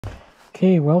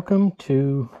Okay, welcome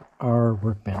to our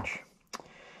workbench.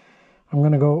 I'm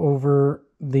going to go over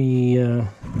the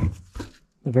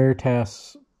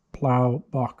Veritas Plow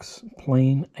Box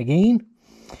Plane again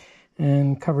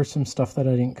and cover some stuff that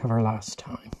I didn't cover last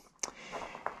time.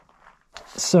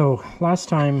 So last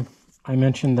time I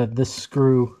mentioned that this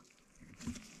screw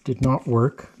did not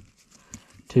work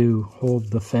to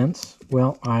hold the fence.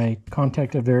 Well, I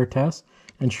contacted Veritas,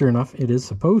 and sure enough, it is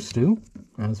supposed to,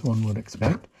 as one would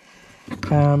expect.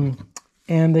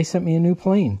 And they sent me a new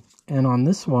plane. And on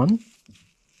this one,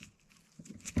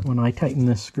 when I tighten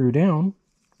this screw down,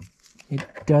 it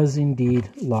does indeed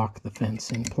lock the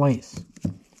fence in place.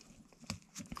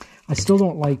 I still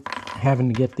don't like having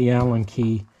to get the Allen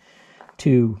key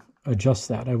to adjust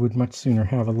that. I would much sooner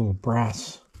have a little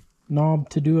brass knob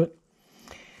to do it.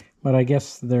 But I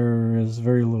guess there is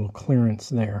very little clearance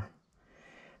there.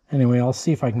 Anyway, I'll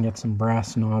see if I can get some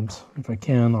brass knobs. If I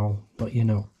can, I'll let you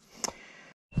know.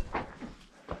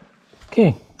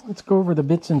 Okay, let's go over the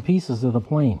bits and pieces of the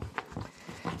plane.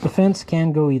 The fence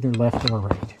can go either left or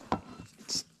right.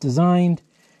 It's designed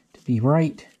to be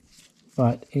right,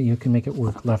 but you can make it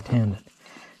work left-handed.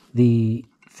 The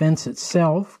fence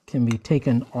itself can be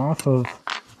taken off of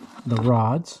the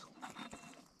rods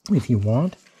if you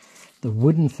want. The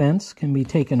wooden fence can be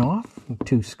taken off with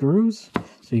 2 screws,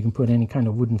 so you can put any kind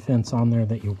of wooden fence on there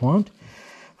that you want.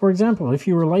 For example, if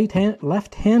you were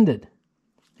left-handed,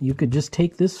 you could just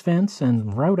take this fence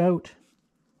and route out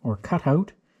or cut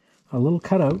out a little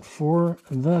cutout for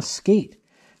the skate,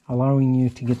 allowing you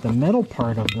to get the metal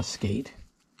part of the skate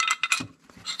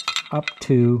up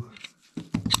to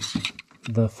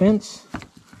the fence,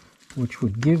 which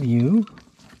would give you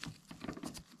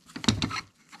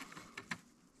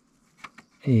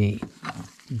a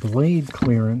blade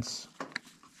clearance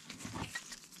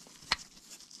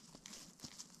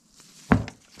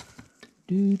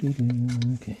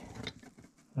okay,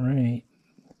 right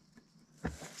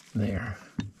there.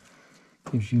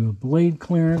 Gives you a blade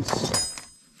clearance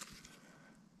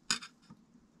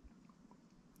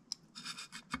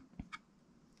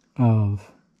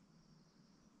of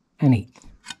 1/8.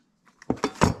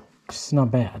 It's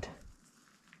not bad.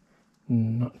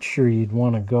 Not sure you'd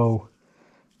want to go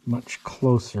much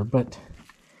closer, but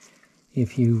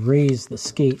if you raise the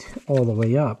skate all the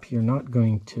way up, you're not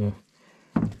going to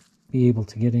be able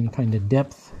to get any kind of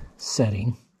depth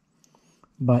setting,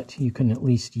 but you can at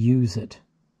least use it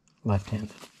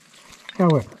left-handed.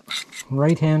 However,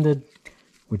 right-handed,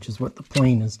 which is what the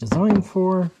plane is designed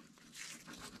for,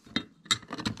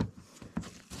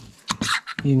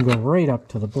 you can go right up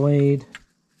to the blade,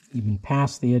 even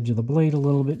past the edge of the blade a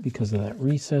little bit because of that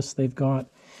recess they've got,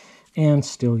 and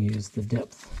still use the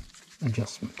depth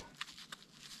adjustment.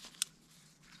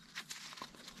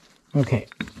 Okay,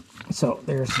 so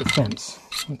there's the fence.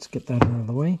 Let's get that out of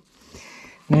the way.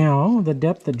 Now, the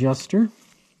depth adjuster,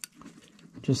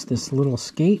 just this little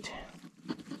skate,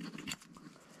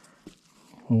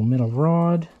 little metal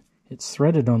rod. It's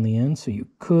threaded on the end, so you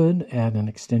could add an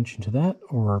extension to that,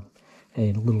 or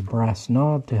a little brass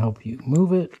knob to help you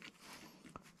move it,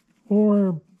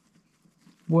 or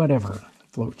whatever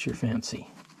floats your fancy.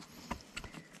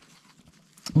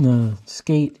 The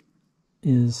skate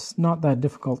is not that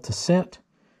difficult to set.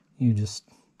 You just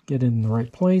get it in the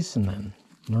right place and then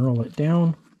knurl it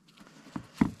down.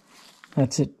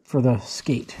 That's it for the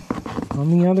skate. On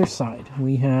the other side,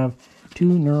 we have 2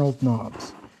 knurled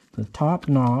knobs. The top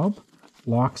knob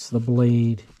locks the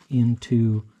blade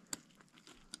into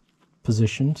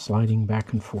position, sliding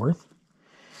back and forth.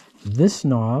 This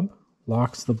knob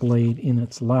locks the blade in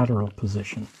its lateral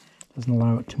position. Doesn't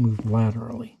allow it to move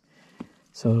laterally.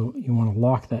 So you want to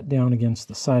lock that down against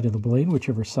the side of the blade,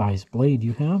 whichever size blade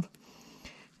you have,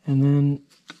 and then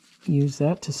use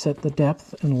that to set the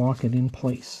depth and lock it in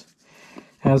place.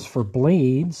 As for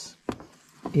blades,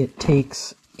 it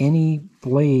takes any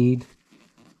blade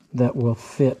that will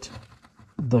fit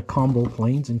the combo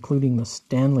planes, including the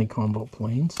Stanley combo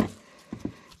planes,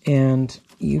 and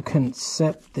you can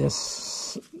set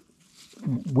this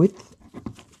width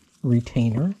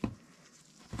retainer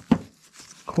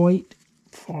quite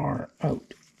far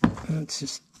out. Let's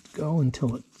just go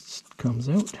until it comes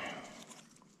out.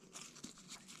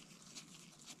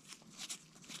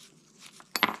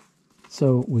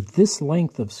 So with this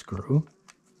length of screw,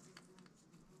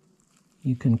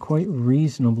 you can quite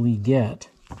reasonably get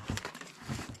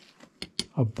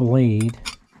a blade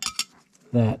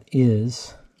that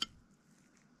is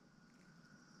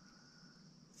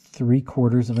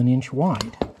 3/4 of an inch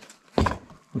wide,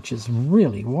 which is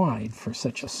really wide for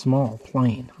such a small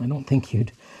plane. I don't think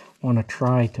you'd want to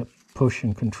try to push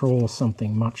and control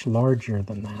something much larger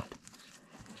than that.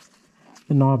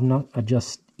 The knob nut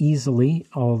adjusts easily,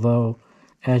 although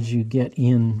as you get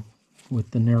in with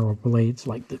the narrow blades,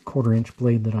 like the 1/4-inch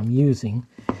blade that I'm using,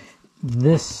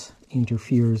 this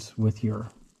interferes with your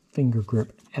finger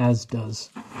grip, as does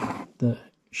the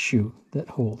shoe that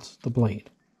holds the blade.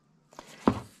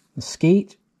 The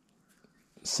skate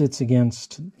sits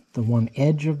against the one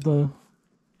edge of the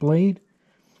blade,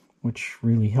 which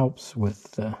really helps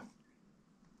with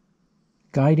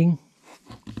guiding.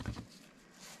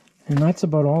 And that's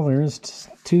about all there is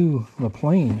to the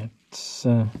plane. It's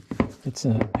an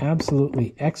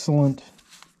absolutely excellent,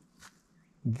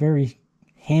 very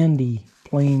handy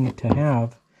plane to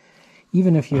have.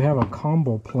 Even if you have a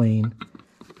combo plane,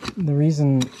 the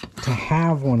reason to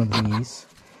have one of these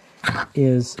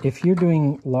is if you're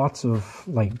doing lots of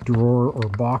like drawer or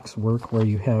box work where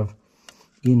you have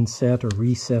inset or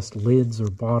recessed lids or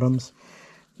bottoms,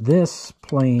 this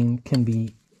plane can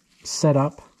be set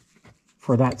up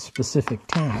for that specific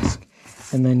task,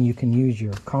 and then you can use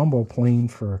your combo plane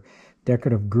for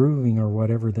decorative grooving or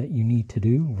whatever that you need to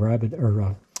do, rabbit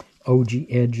or OG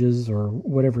edges or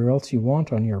whatever else you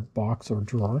want on your box or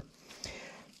drawer,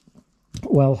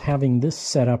 while having this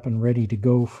set up and ready to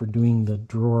go for doing the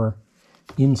drawer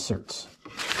inserts.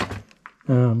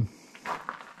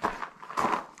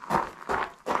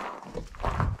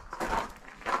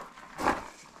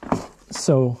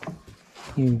 So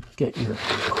you get your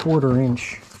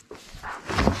 1/4-inch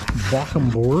bottom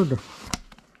board,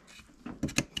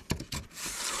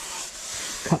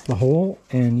 cut the hole,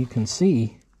 and you can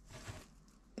see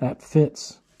that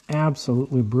fits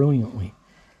absolutely brilliantly.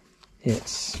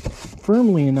 It's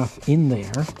firmly enough in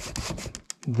there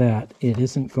that it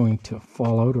isn't going to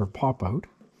fall out or pop out,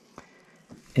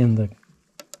 and the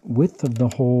width of the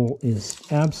hole is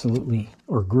absolutely,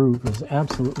 or groove is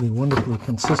absolutely wonderfully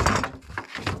consistent.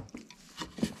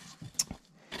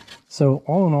 So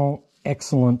all in all,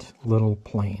 excellent little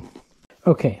plane.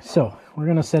 Okay, so we're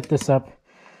going to set this up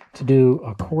to do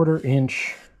a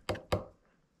 1/4-inch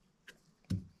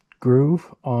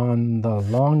groove on the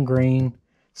long grain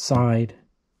side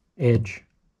edge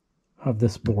of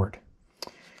this board.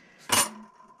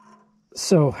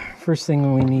 So first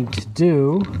thing we need to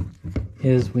do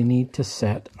is we need to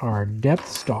set our depth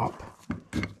stop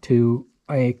to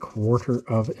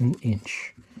 1/4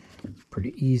 inch.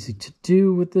 Pretty easy to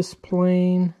do with this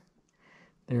plane.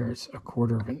 There's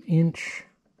 1/4 inch.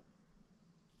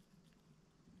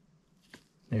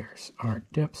 There's our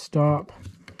depth stop.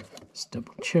 Let's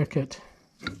double check it.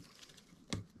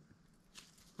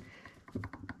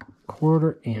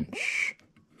 1/4 inch.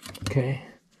 Okay.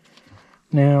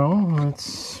 Now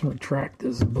let's retract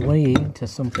this blade to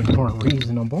something more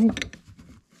reasonable.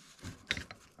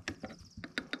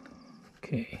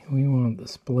 Okay, we want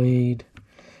this blade.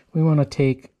 We want to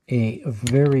take a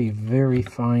very, very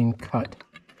fine cut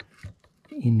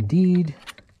indeed,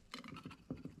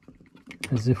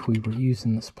 as if we were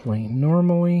using this plane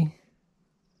normally.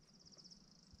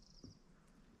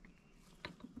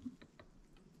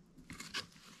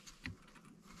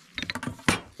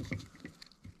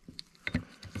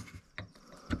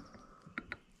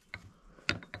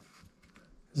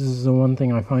 This is the one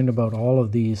thing I find about all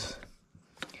of these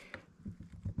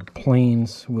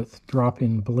planes with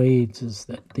drop-in blades, is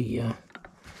that the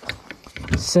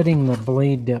setting the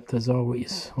blade depth is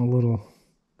always a little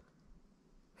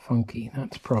funky.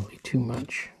 That's probably too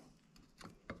much.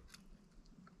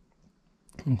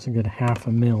 It's a good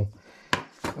 1/2 mil.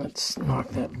 Let's knock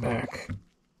that back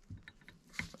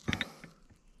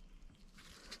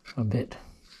a bit.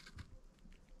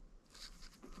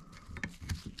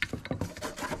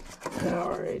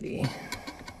 Alrighty.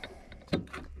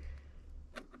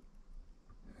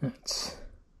 That's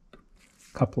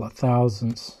a couple of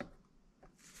thousandths.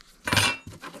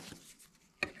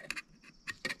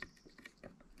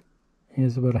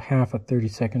 Is about 1/2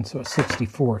 32nd, so a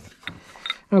 64th.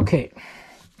 Okay.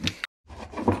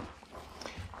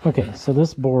 Okay, so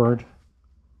this board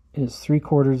is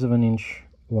 3/4 inch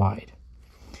wide.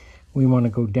 We want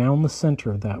to go down the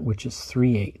center of that, which is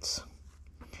 3/8.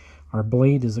 Our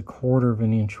blade is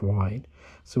 1/4 inch wide,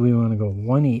 so we want to go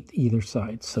 1/8 either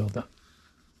side. So the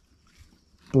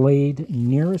blade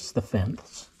nearest the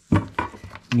fence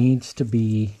needs to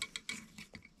be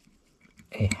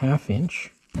 1/2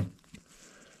 inch,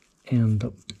 and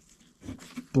the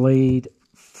blade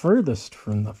furthest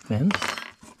from the fence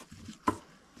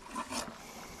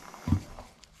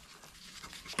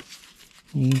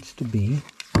needs to be,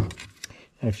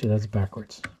 actually that's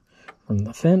backwards, from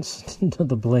the fence to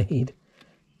the blade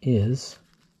is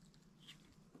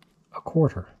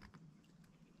 1/4,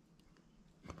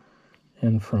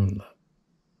 and from the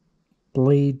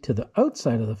blade to the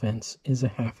outside of the fence is a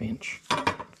 1/2 inch.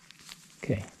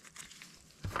 Okay.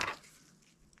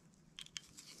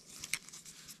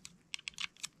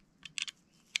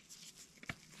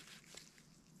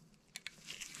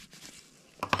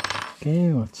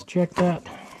 Okay, let's check that.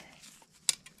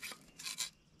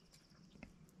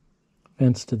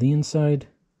 Fence to the inside,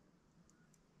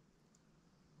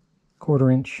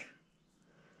 1/4 inch.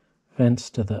 Fence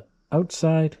to the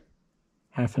outside,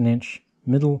 1/2 inch.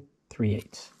 Middle,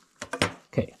 3/8.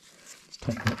 Okay, let's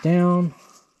tighten it down.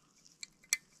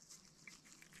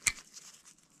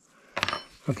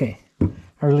 Okay,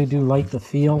 I really do like the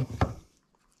feel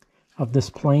of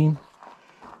this plane.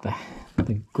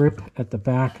 The grip at the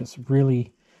back is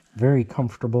really very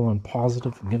comfortable and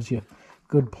positive. It gives you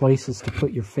good places to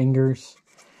put your fingers,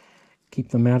 keep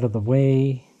them out of the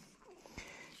way.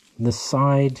 This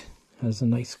side has a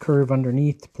nice curve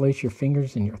underneath to place your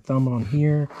fingers and your thumb on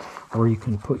here, or you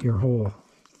can put your whole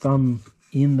thumb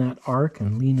in that arc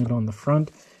and lean it on the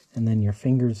front, and then your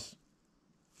fingers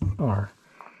are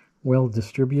well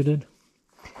distributed.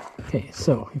 Okay,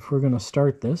 so if we're going to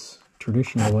start this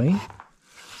traditional way,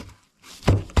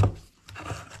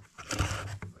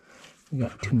 we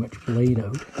got too much blade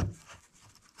out.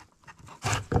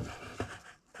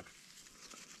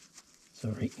 So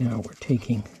right now we're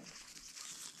taking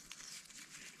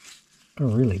a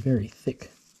really very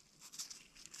thick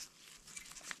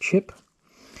chip.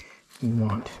 We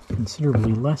want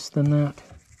considerably less than that.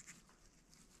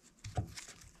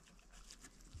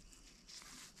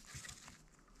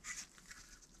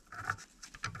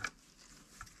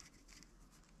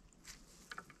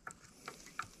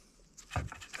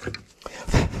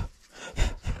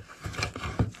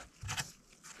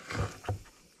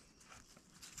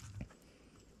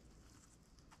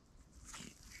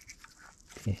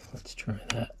 Okay, let's try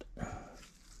that.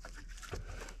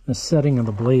 The setting of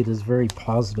the blade is very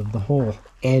positive. The whole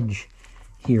edge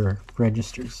here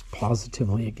registers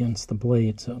positively against the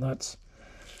blade, so that's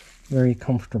very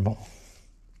comfortable.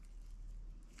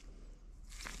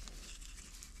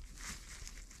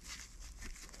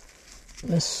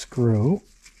 This screw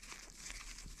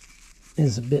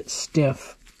is a bit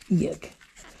stiff, yuck,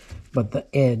 but the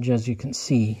edge, as you can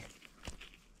see,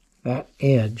 that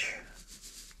edge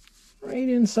right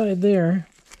inside there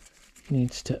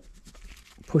needs to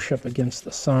push up against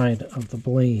the side of the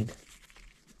blade.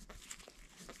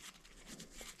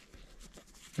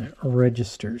 That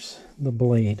registers the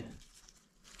blade.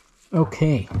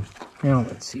 Okay, now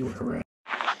let's see where we're at.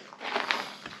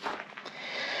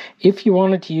 If you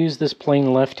wanted to use this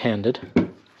plane left-handed,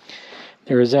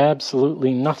 there is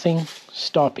absolutely nothing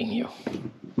stopping you.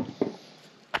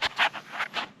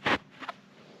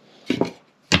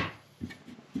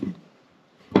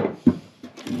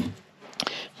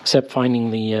 Except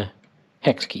finding the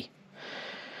hex key.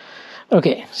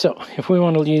 Okay, so if we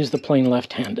want to use the plane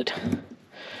left-handed,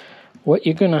 what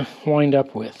you're going to wind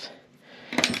up with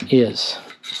is,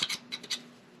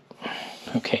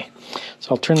 okay,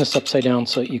 so I'll turn this upside down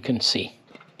so you can see.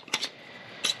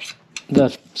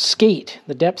 The skate,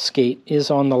 the depth skate,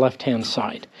 is on the left-hand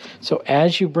side. So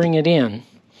as you bring it in,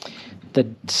 the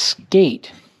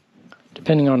skate,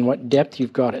 depending on what depth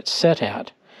you've got it set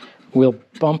at, will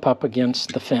bump up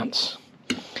against the fence.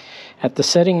 At the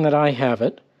setting that I have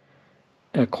it,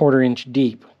 1/4 inch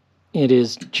deep, it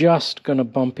is just going to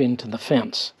bump into the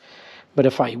fence. But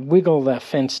if I wiggle that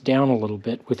fence down a little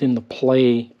bit within the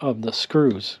play of the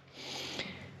screws,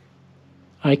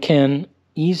 I can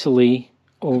easily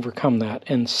overcome that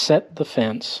and set the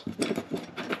fence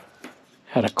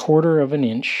at 1/4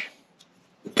 inch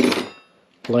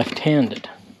left-handed.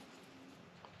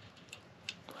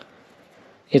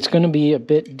 It's going to be a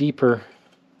bit deeper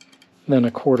than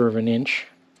 1/4 inch.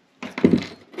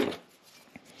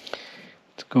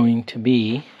 It's going to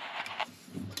be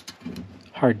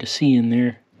hard to see in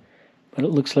there, but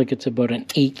it looks like it's about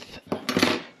 1/8,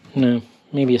 no,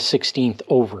 maybe 1/16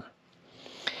 over.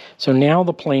 So now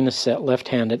the plane is set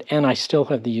left-handed, and I still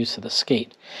have the use of the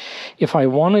skate. If I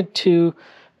wanted to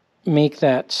make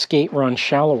that skate run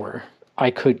shallower, I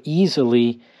could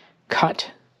easily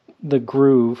cut the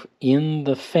groove in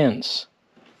the fence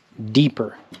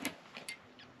deeper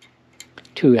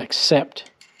to accept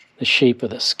the shape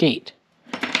of the skate.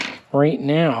 Right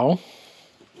now,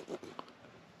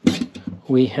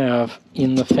 we have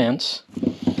in the fence,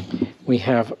 we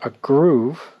have a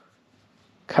groove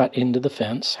cut into the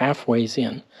fence, halfways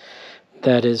in,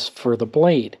 that is for the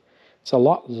blade. It's a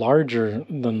lot larger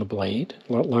than the blade,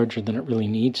 a lot larger than it really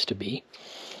needs to be.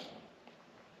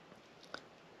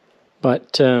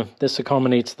 But this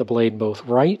accommodates the blade both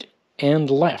right and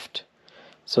left,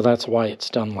 so that's why it's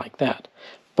done like that.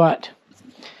 But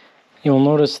you'll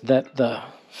notice that the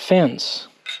fence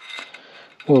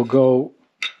will go,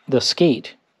 the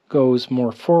skate goes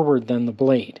more forward than the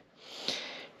blade,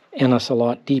 and it's a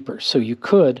lot deeper. So you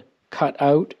could cut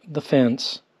out the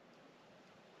fence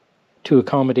to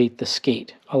accommodate the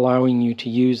skate, allowing you to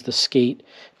use the skate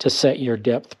to set your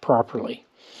depth properly,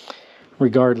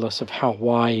 regardless of how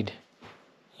wide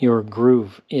your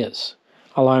groove is,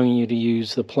 allowing you to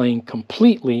use the plane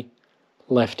completely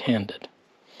left-handed.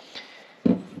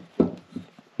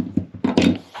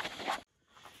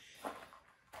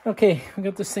 Okay, we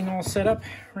got this thing all set up,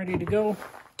 ready to go.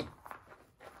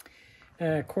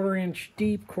 1/4 inch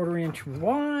deep, 1/4 inch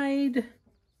wide,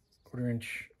 1/4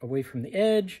 inch away from the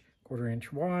edge, 1/4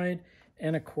 inch wide,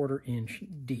 and 1/4 inch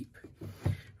deep.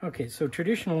 Okay, so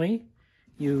traditionally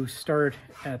you start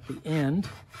at the end,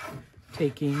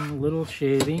 taking little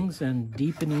shavings and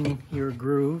deepening your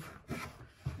groove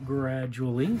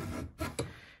gradually.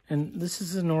 And this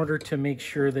is in order to make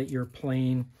sure that your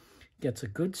plane gets a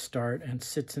good start and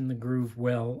sits in the groove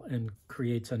well and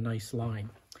creates a nice line.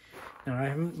 Now, I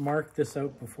haven't marked this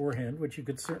out beforehand, which you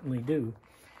could certainly do,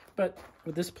 but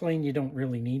with this plane you don't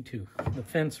really need to. The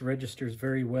fence registers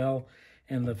very well,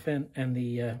 and the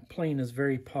plane is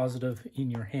very positive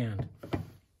in your hand.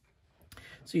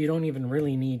 So you don't even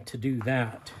really need to do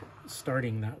that,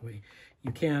 starting that way.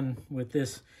 You can, with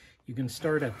this, you can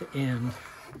start at the end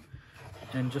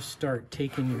and just start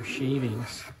taking your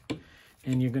shavings,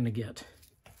 and you're going to get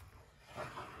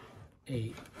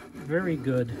a very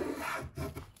good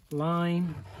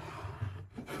line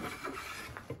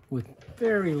with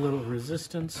very little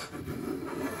resistance.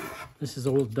 This is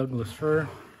old Douglas fir.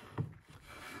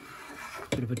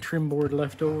 Bit of a trim board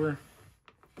left over.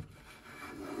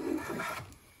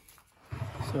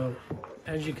 So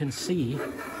as you can see,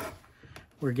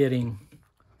 we're getting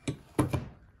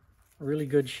really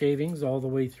good shavings all the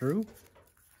way through,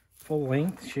 full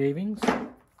length shavings,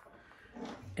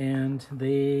 and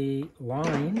the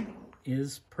line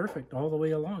is perfect all the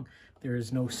way along. There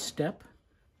is no step,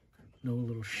 no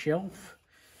little shelf,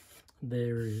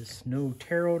 there is no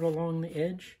tear out along the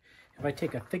edge. If I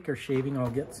take a thicker shaving,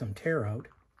 I'll get some tear out,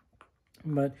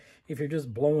 but if you're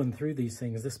just blowing through these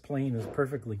things, this plane is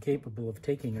perfectly capable of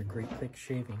taking a great thick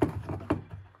shaving.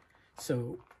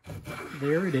 So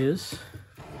there it is,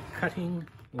 cutting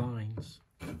lines.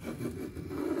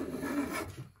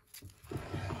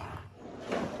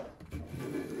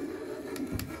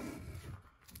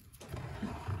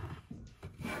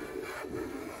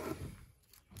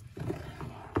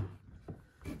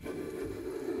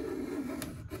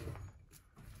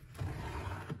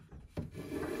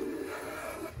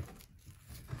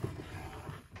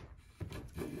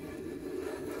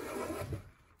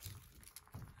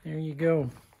 There you go.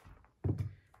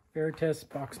 Veritas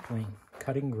Box Plane,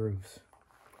 cutting grooves.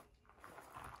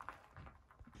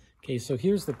 Okay, so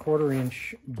here's the 1/4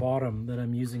 inch bottom that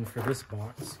I'm using for this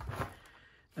box.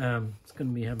 It's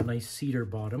going to have a nice cedar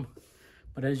bottom,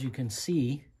 but as you can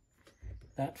see,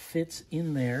 that fits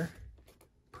in there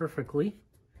perfectly,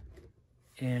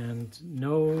 and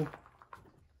no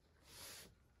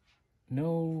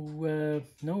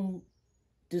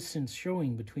distance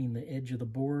showing between the edge of the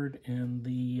board and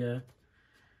the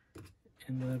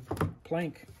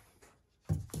plank.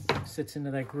 Sits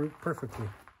into that groove perfectly.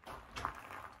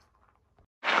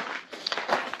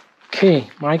 Okay,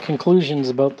 my conclusions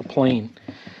about the plane.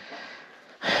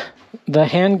 The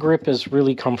hand grip is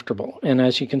really comfortable, and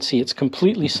as you can see, it's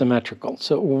completely symmetrical,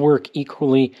 so it will work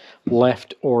equally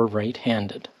left or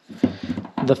right-handed.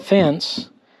 The fence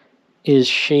is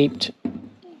shaped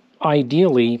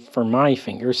ideally for my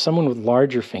fingers. Someone with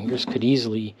larger fingers could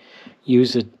easily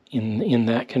use it in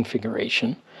that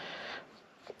configuration.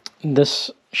 This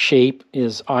shape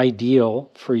is ideal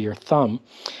for your thumb,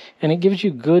 and it gives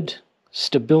you good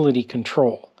stability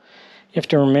control. You have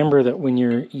to remember that when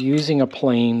you're using a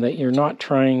plane, that you're not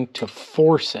trying to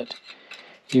force it.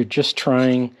 You're just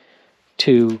trying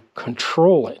to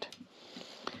control it.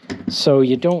 So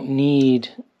you don't need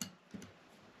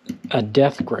a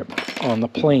death grip on the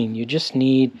plane. You just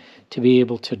need to be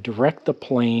able to direct the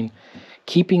plane,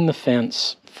 keeping the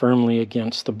fence firmly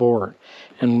against the board.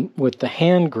 And with the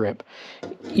hand grip,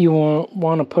 you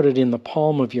want to put it in the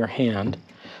palm of your hand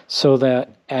so that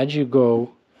as you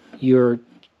go, you're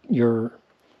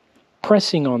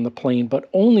pressing on the plane, but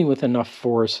only with enough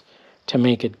force to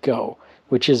make it go,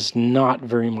 which is not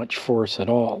very much force at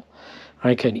all.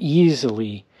 I could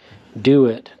easily do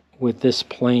it with this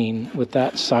plane, with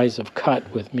that size of cut,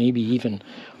 with maybe even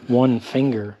one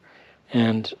finger.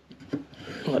 And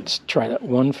let's try that.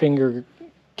 One finger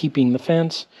keeping the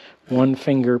fence, one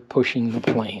finger pushing the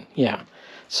plane. Yeah.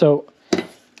 So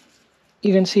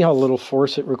You can see how little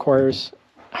force it requires,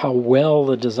 how well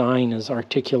the design is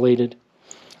articulated.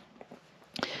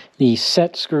 The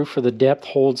set screw for the depth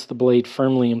holds the blade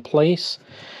firmly in place.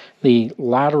 The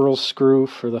lateral screw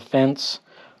for the fence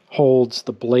holds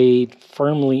the blade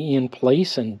firmly in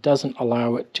place and doesn't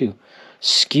allow it to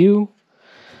skew.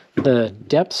 The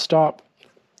depth stop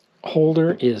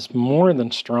holder is more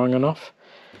than strong enough.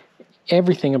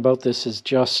 Everything about this is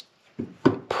just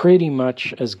pretty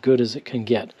much as good as it can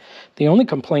get. The only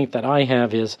complaint that I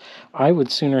have is I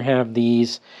would sooner have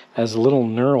these as little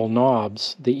knurled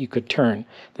knobs that you could turn.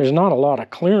 There's not a lot of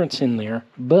clearance in there,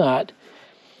 but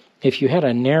if you had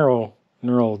a narrow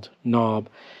knurled knob,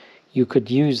 you could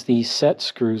use these set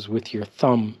screws with your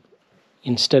thumb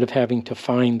instead of having to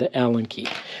find the Allen key,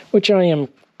 which I am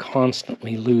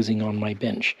constantly losing on my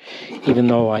bench, even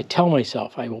though I tell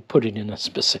myself I will put it in a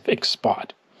specific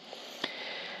spot.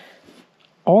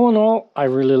 All in all, I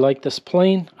really like this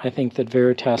plane. I think that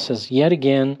Veritas has yet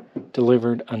again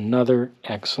delivered another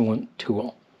excellent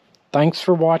tool. Thanks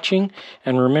for watching,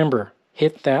 and remember,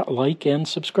 hit that like and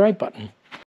subscribe button.